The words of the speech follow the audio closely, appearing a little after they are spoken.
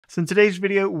So in today's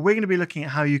video, we're going to be looking at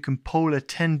how you can poll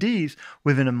attendees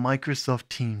within a Microsoft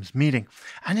Teams meeting.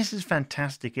 And this is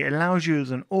fantastic. It allows you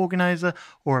as an organizer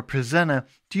or a presenter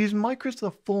to use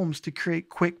Microsoft Forms to create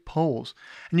quick polls.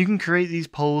 And you can create these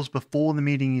polls before the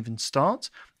meeting even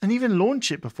starts and even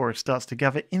launch it before it starts to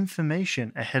gather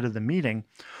information ahead of the meeting.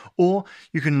 Or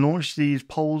you can launch these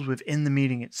polls within the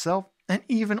meeting itself and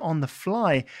even on the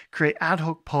fly, create ad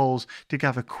hoc polls to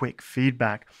gather quick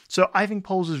feedback. So I think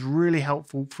polls is really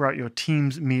helpful throughout your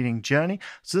Teams meeting journey.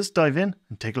 So let's dive in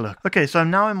and take a look. Okay, so I'm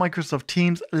now in Microsoft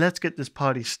Teams. Let's get this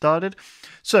party started.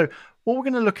 So what we're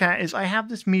going to look at is I have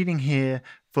this meeting here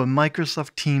for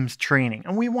Microsoft Teams training,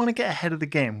 and we want to get ahead of the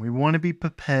game. We want to be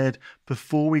prepared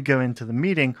before we go into the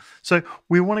meeting. So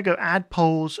we want to go add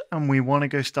polls and we want to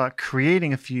go start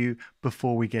creating a few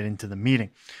before we get into the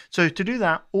meeting. So to do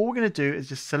that, all we're going to do is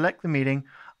just select the meeting.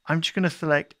 I'm just going to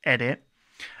select edit.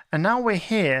 And now we're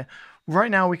here.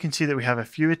 Right now we can see that we have a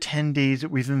few attendees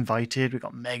that we've invited. We've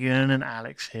got Megan and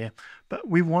Alex here, but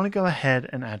we want to go ahead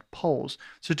and add polls.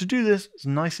 So to do this, it's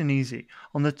nice and easy.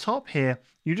 On the top here,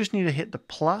 you just need to hit the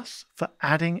plus for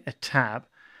adding a tab.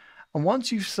 And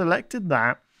once you've selected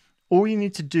that, all you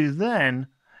need to do then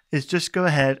is just go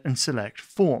ahead and select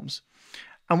forms.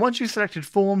 And once you've selected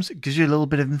forms, it gives you a little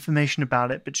bit of information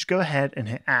about it, but just go ahead and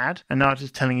hit add. And now it's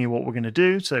just telling you what we're going to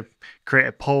do. So create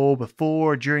a poll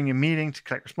before or during your meeting to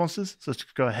collect responses. So let's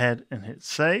go ahead and hit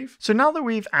save. So now that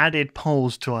we've added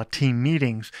polls to our team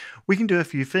meetings, we can do a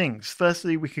few things.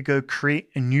 Firstly, we could go create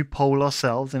a new poll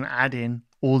ourselves and add in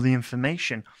all the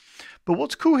information. But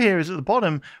what's cool here is at the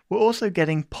bottom, we're also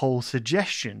getting poll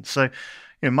suggestions. So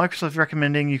Microsoft's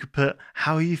recommending you could put,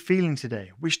 how are you feeling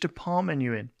today? Which department are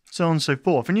you in? So on and so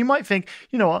forth. And you might think,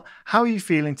 you know what, how are you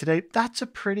feeling today? That's a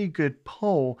pretty good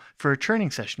poll for a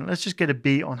training session. Let's just get a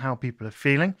beat on how people are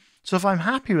feeling. So if I'm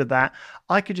happy with that,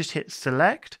 I could just hit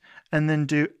select and then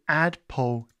do add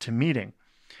poll to meeting.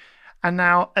 And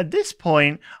now at this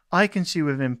point, I can see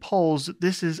within polls that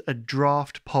this is a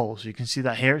draft poll. So you can see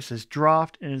that here, it says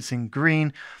draft and it's in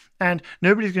green. And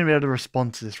nobody's going to be able to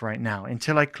respond to this right now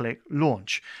until I click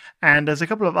launch. And there's a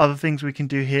couple of other things we can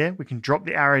do here. We can drop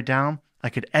the arrow down. I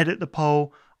could edit the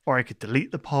poll or I could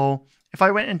delete the poll. If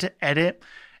I went into edit,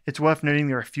 it's worth noting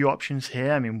there are a few options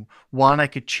here. I mean, one, I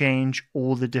could change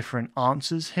all the different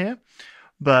answers here,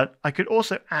 but I could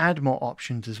also add more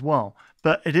options as well.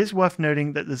 But it is worth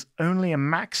noting that there's only a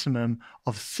maximum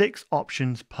of 6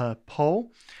 options per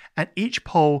poll, and each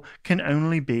poll can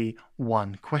only be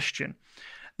one question.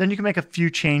 Then you can make a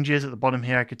few changes at the bottom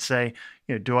here. I could say,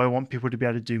 do I want people to be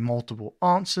able to do multiple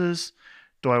answers?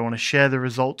 Do I want to share the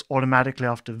results automatically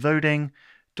after voting?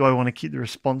 Do I want to keep the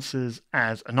responses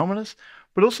as anonymous?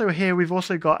 But also here, we've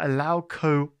also got allow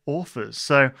co-authors.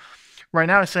 So right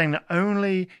now it's saying that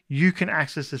only you can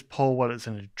access this poll while it's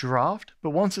in a draft,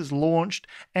 but once it's launched,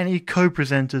 any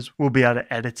co-presenters will be able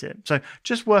to edit it. So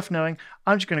just worth knowing,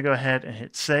 I'm just going to go ahead and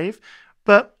hit save.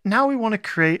 But now we want to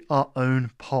create our own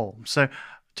poll. So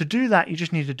to do that, you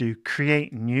just need to do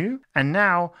create new, and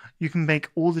now you can make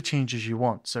all the changes you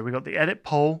want. So we got the edit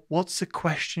poll. What's the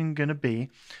question going to be?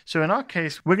 So in our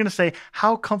case, we're going to say,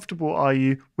 how comfortable are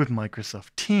you with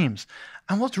Microsoft Teams?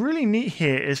 And what's really neat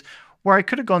here is where I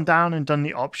could have gone down and done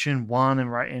the option 1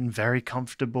 and write in very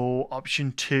comfortable,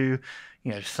 option 2,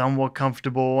 somewhat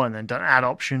comfortable, and then done add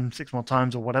option 6 more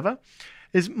times or whatever,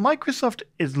 is Microsoft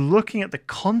is looking at the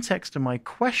context of my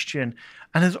question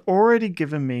and has already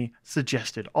given me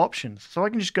suggested options. So I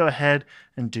can just go ahead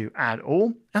and do add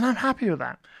all, and I'm happy with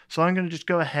that. So I'm going to just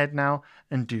go ahead now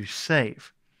and do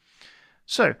save.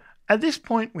 So at this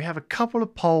point, we have a couple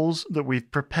of polls that we've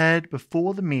prepared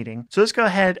before the meeting. So let's go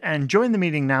ahead and join the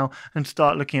meeting now and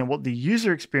start looking at what the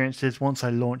user experience is once I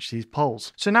launch these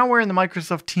polls. So now we're in the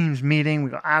Microsoft Teams meeting.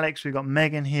 We've got Alex, we've got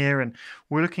Megan here, and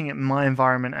we're looking at my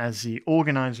environment as the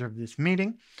organizer of this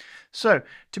meeting. So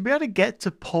to be able to get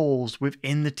to polls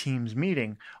within the Teams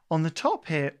meeting, on the top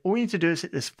here, all we need to do is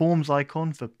hit this forms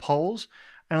icon for polls.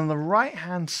 And on the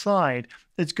right-hand side,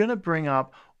 it's going to bring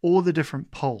up all the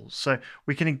different polls. So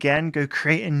we can again go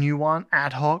create a new one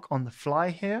ad hoc on the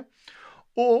fly here,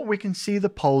 or we can see the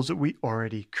polls that we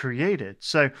already created.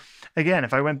 So again,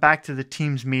 if I went back to the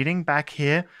Teams meeting back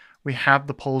here, we have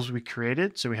the polls we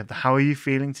created. So we have the how are you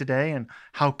feeling today and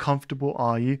how comfortable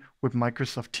are you with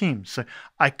Microsoft Teams. So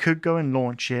I could go and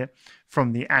launch it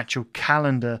from the actual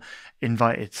calendar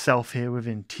invite itself here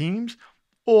within Teams,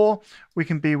 Or we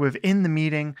can be within the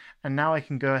meeting, and now I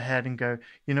can go ahead and go,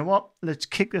 you know what, let's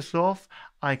kick this off.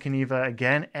 I can either,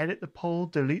 again, edit the poll,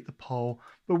 delete the poll,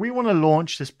 but we want to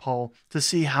launch this poll to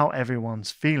see how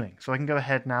everyone's feeling. So I can go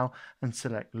ahead now and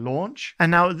select launch. And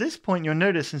now at this point, you'll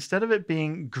notice instead of it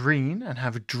being green and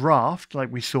have a draft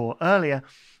like we saw earlier,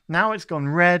 now it's gone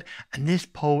red and this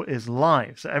poll is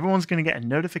live. So everyone's going to get a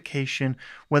notification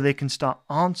where they can start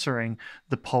answering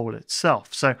the poll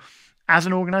itself. So as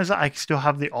an organizer, I still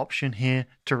have the option here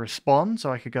to respond.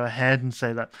 So I could go ahead and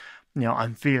say that,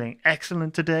 I'm feeling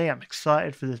excellent today. I'm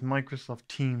excited for this Microsoft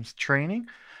Teams training.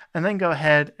 And then go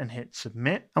ahead and hit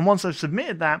submit. And once I've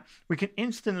submitted that, we can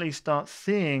instantly start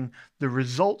seeing the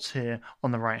results here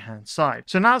on the right-hand side.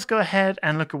 So now let's go ahead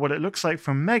and look at what it looks like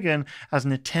from Megan as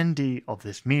an attendee of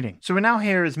this meeting. So we're now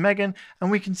here as Megan,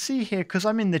 and we can see here, because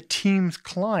I'm in the Teams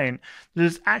client, that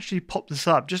it's actually popped this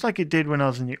up, just like it did when I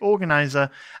was in the organizer,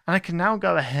 and I can now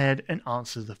go ahead and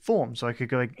answer the form. So I could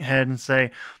go ahead and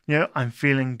say, I'm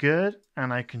feeling good,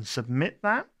 and I can submit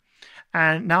that.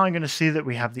 And now I'm going to see that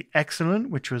we have the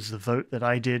excellent, which was the vote that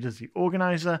I did as the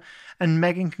organizer, and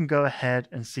Megan can go ahead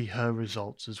and see her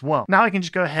results as well. Now I can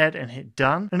just go ahead and hit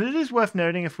done. And it is worth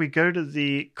noting, if we go to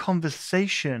the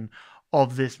conversation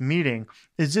of this meeting,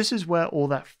 this is where all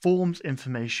that forms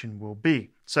information will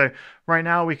be. So right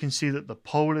now we can see that the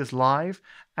poll is live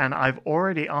and I've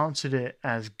already answered it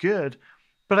as good.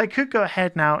 But I could go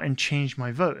ahead now and change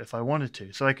my vote if I wanted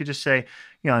to. So I could just say,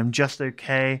 I'm just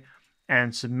okay,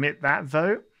 and submit that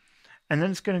vote. And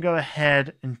then it's going to go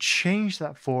ahead and change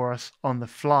that for us on the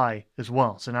fly as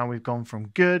well. So now we've gone from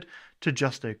good to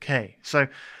just okay. So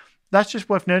that's just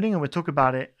worth noting, and we'll talk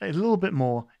about it a little bit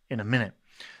more in a minute.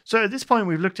 So at this point,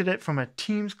 we've looked at it from a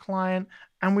Teams client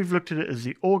and we've looked at it as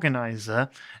the organizer.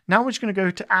 Now we're just going to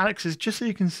go to Alex's just so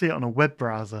you can see it on a web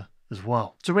browser as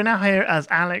well. So we're now here as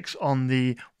Alex on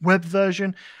the web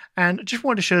version. And I just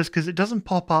wanted to show this because it doesn't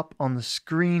pop up on the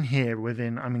screen here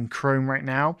I'm in Chrome right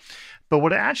now. But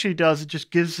what it actually does, it just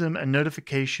gives them a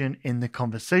notification in the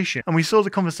conversation. And we saw the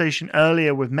conversation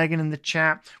earlier with Megan in the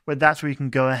chat, where that's where you can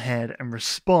go ahead and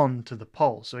respond to the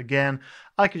poll. So again,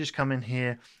 I could just come in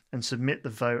here and submit the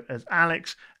vote as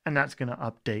Alex, and that's going to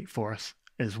update for us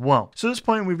as well. So at this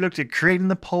point, we've looked at creating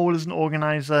the poll as an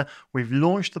organizer. We've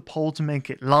launched the poll to make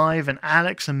it live, and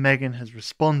Alex and Megan has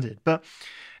responded. But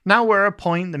now we're at a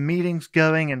point, the meeting's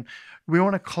going, and we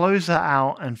want to close that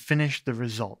out and finish the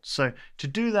results. So to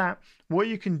do that, what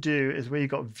you can do is where you've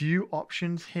got view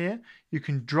options here, you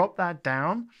can drop that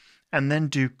down and then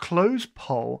do close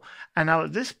poll. And now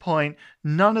at this point,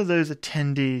 none of those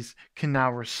attendees can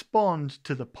now respond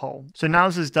to the poll. So now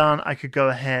this is done, I could go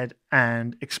ahead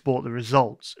and export the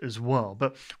results as well.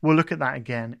 But we'll look at that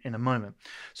again in a moment.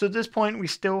 So at this point, we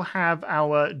still have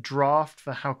our draft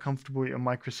for how comfortable you're in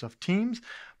Microsoft Teams.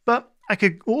 But I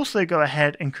could also go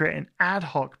ahead and create an ad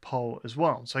hoc poll as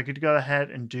well. So I could go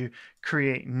ahead and do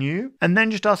create new and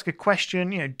then just ask a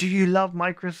question, do you love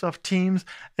Microsoft Teams?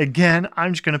 Again,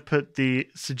 I'm just going to put the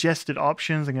suggested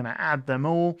options. I'm going to add them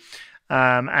all.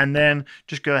 And then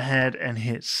just go ahead and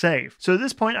hit save. So at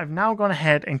this point, I've now gone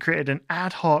ahead and created an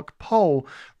ad hoc poll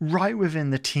right within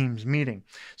the Teams meeting.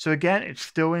 So again, it's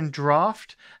still in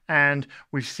draft, and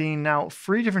we've seen now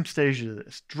 3 different stages of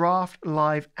this: draft,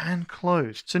 live, and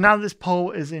closed. So now this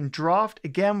poll is in draft.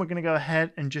 Again, we're going to go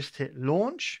ahead and just hit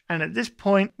launch. And at this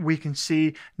point, we can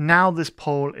see now this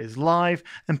poll is live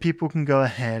and people can go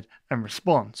ahead and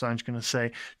respond. So I'm just going to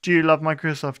say, do you love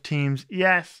Microsoft Teams?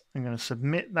 Yes. I'm going to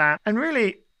submit that. And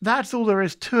really, that's all there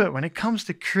is to it when it comes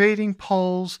to creating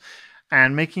polls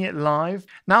and making it live.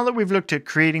 Now that we've looked at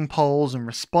creating polls and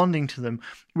responding to them,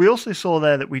 we also saw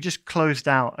there that we just closed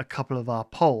out a couple of our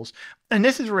polls. And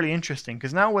this is really interesting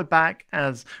because now we're back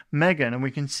as Megan, and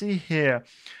we can see here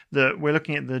that we're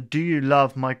looking at the do you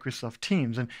love Microsoft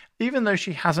Teams? And even though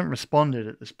she hasn't responded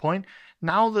at this point,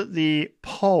 now that the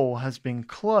poll has been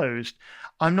closed,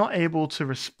 I'm not able to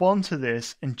respond to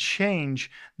this and change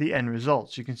the end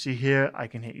results. You can see here, I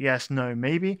can hit yes, no,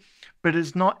 maybe, but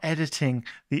it's not editing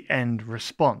the end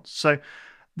response. So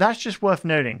that's just worth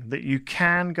noting that you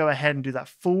can go ahead and do that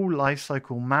full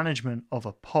lifecycle management of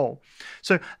a poll.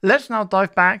 So let's now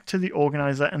dive back to the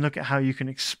organizer and look at how you can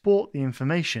export the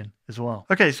information as well.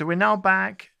 Okay, so we're now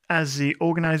back as the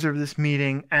organizer of this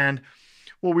meeting, and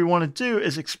what we want to do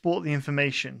is export the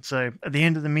information. So at the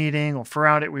end of the meeting or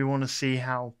throughout it, we want to see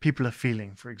how people are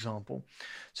feeling, for example.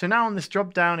 So now on this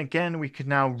drop down, again, we could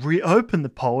now reopen the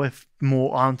poll if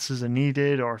more answers are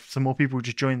needed or if some more people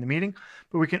just join the meeting.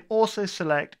 But we can also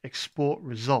select export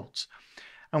results.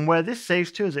 And where this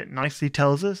saves to, as it nicely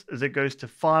tells us, is it goes to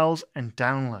files and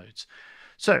downloads.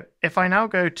 So if I now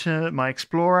go to my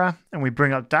Explorer and we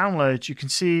bring up downloads, you can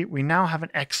see we now have an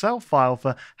Excel file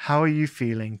for how are you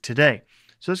feeling today.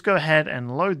 So let's go ahead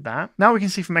and load that. Now we can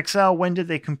see from Excel when did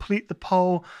they complete the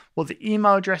poll, what the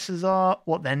email addresses are,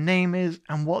 what their name is,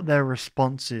 and what their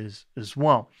response is as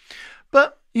well.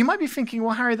 But you might be thinking,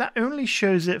 well, Harry, that only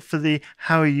shows it for the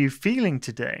how are you feeling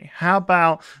today? How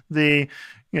about the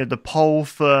poll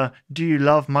for do you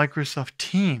love Microsoft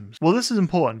Teams? Well, this is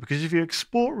important because if you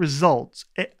export results,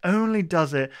 it only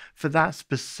does it for that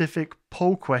specific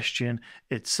poll question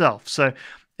itself. So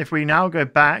if we now go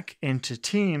back into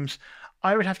Teams,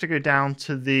 I would have to go down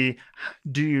to the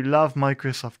do you love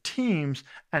Microsoft Teams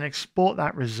and export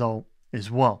that result as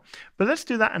well. But let's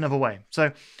do that another way.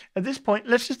 So at this point,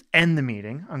 let's just end the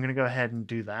meeting. I'm going to go ahead and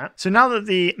do that. So now that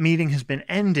the meeting has been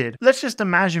ended, let's just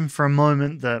imagine for a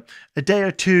moment that a day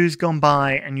or two's gone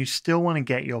by and you still want to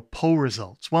get your poll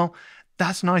results. Well,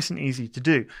 that's nice and easy to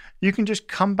do. You can just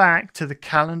come back to the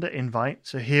calendar invite.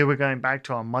 So here we're going back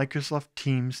to our Microsoft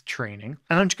Teams training.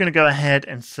 And I'm just going to go ahead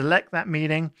and select that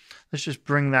meeting. Let's just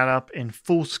bring that up in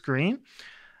full screen.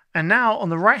 And now on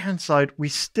the right-hand side, we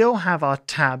still have our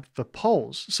tab for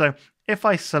polls. So if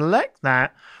I select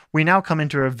that, we now come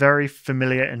into a very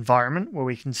familiar environment where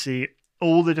we can see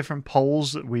all the different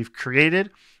polls that we've created.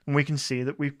 And we can see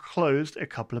that we've closed a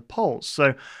couple of polls.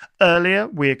 So earlier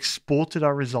we exported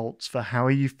our results for how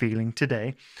are you feeling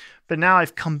today. But now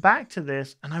I've come back to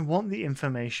this and I want the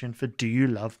information for do you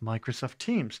love Microsoft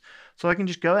Teams? So I can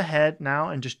just go ahead now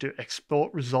and just do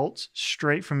export results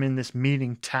straight from in this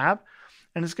meeting tab.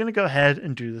 And it's going to go ahead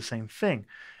and do the same thing.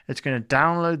 It's going to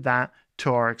download that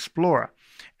to our Explorer.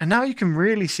 And now you can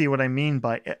really see what I mean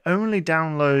by it only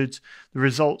downloads the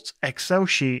results Excel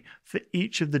sheet for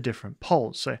each of the different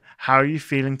polls. So how are you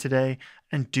feeling today?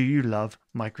 And do you love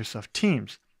Microsoft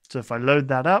Teams? So if I load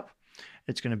that up,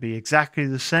 it's going to be exactly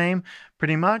the same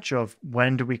pretty much of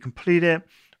when do we complete it?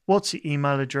 What's the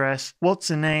email address? What's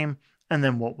the name? And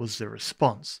then what was the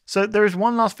response? So there is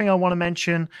one last thing I want to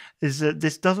mention is that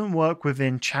this doesn't work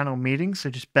within channel meetings. So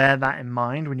just bear that in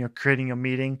mind when you're creating your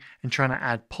meeting and trying to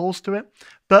add polls to it.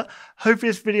 But hopefully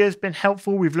this video has been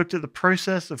helpful. We've looked at the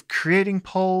process of creating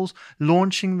polls,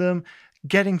 launching them,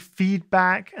 getting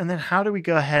feedback, and then how do we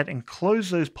go ahead and close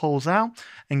those polls out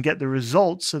and get the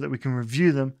results so that we can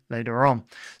review them later on.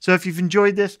 So if you've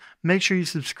enjoyed this, make sure you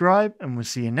subscribe and we'll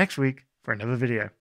see you next week for another video.